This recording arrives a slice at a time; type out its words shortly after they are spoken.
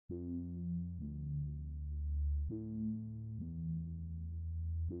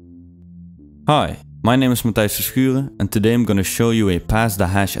Hi, my name is Matthijs Verschuren and today I'm gonna show you a pass the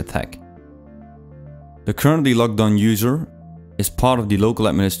hash attack. The currently logged on user is part of the local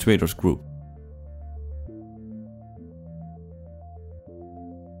administrators group.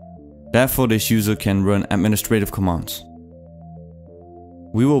 Therefore this user can run administrative commands.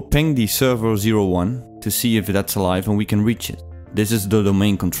 We will ping the server 01 to see if that's alive and we can reach it. This is the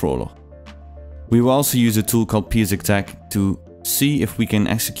domain controller. We will also use a tool called a.k.a to see if we can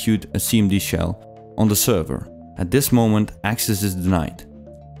execute a CMD shell on the server. At this moment, access is denied.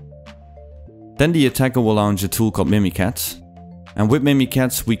 Then the attacker will launch a tool called Mimikatz. And with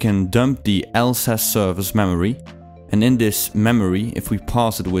Mimikatz we can dump the LSAS server's memory. And in this memory, if we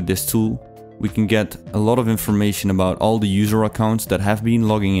pass it with this tool, we can get a lot of information about all the user accounts that have been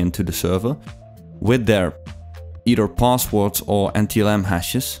logging into the server with their either passwords or NTLM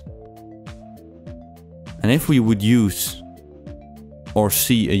hashes. And if we would use or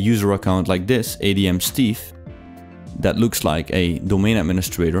see a user account like this, ADM Steve, that looks like a domain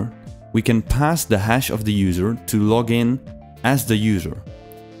administrator, we can pass the hash of the user to log in as the user.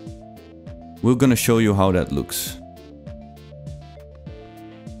 We're gonna show you how that looks.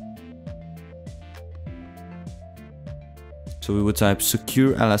 So we would type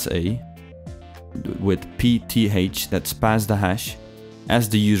secure LSA with PTH, that's pass the hash, as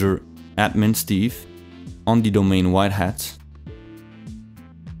the user admin Steve on the domain white hat.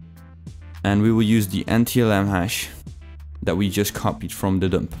 And we will use the NTLM hash that we just copied from the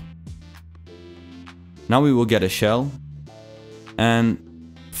dump. Now we will get a shell.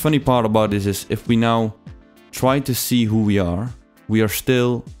 And funny part about this is if we now try to see who we are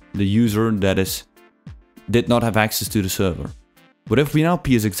still the user that did not have access to the server. But if we now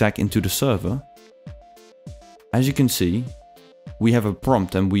ps-exec into the server, as you can see, we have a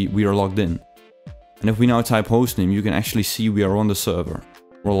prompt and we are logged in. And if we now type hostname, you can actually see we are on the server.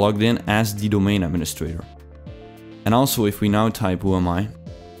 We're logged in as the domain administrator. And also if we now type who am I,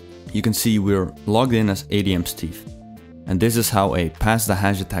 you can see we're logged in as ADM Steve. And this is how a pass the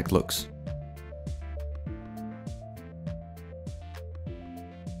hash attack looks.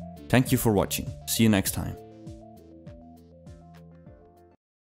 Thank you for watching. See you next time.